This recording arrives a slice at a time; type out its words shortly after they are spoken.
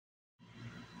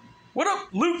What up,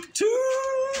 Luke Tube?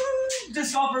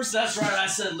 Disc golfers, that's right, I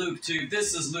said Luke Tube.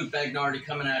 This is Luke Bagnardi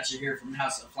coming at you here from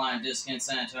House of Flying Disc in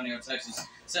San Antonio, Texas.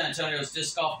 San Antonio's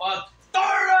Disc Golf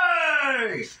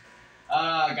Authority!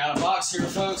 Got a box here,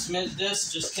 folks. Mint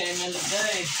disc just came in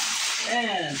today.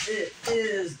 And it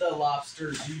is the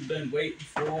Lobsters you've been waiting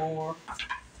for.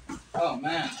 Oh,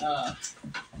 man. A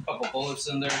couple bullets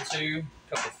in there, too.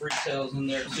 A couple free tails in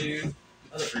there, too.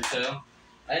 Another free tail.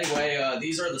 Anyway,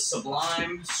 these are the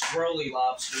Sublime Swirly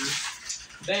Lobsters.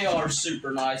 They are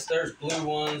super nice. There's blue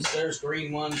ones, there's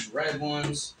green ones, red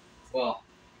ones. Well,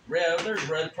 red, there's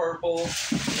red, purple.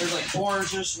 There's like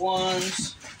orangish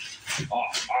ones.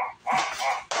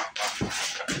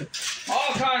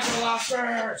 All kinds of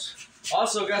lobsters.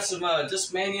 Also got some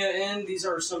Discmania in. These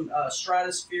are some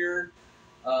Stratosphere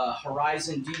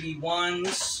Horizon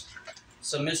DD1s.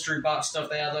 Some mystery box stuff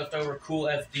they had left over. Cool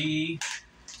FD.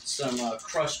 Some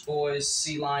Crush Boys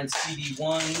C-Line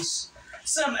CD1s,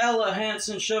 some Ella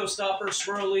Hansen Showstopper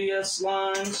Swirly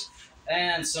S-Lines,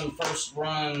 and some First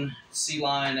Run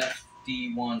C-Line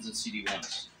FD1s and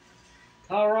CD1s.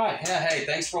 Alright, yeah, hey,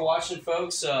 thanks for watching,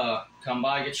 folks. Come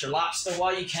by, get your lobster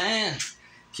while you can.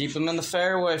 Keep them in the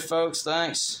fairway, folks.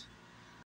 Thanks.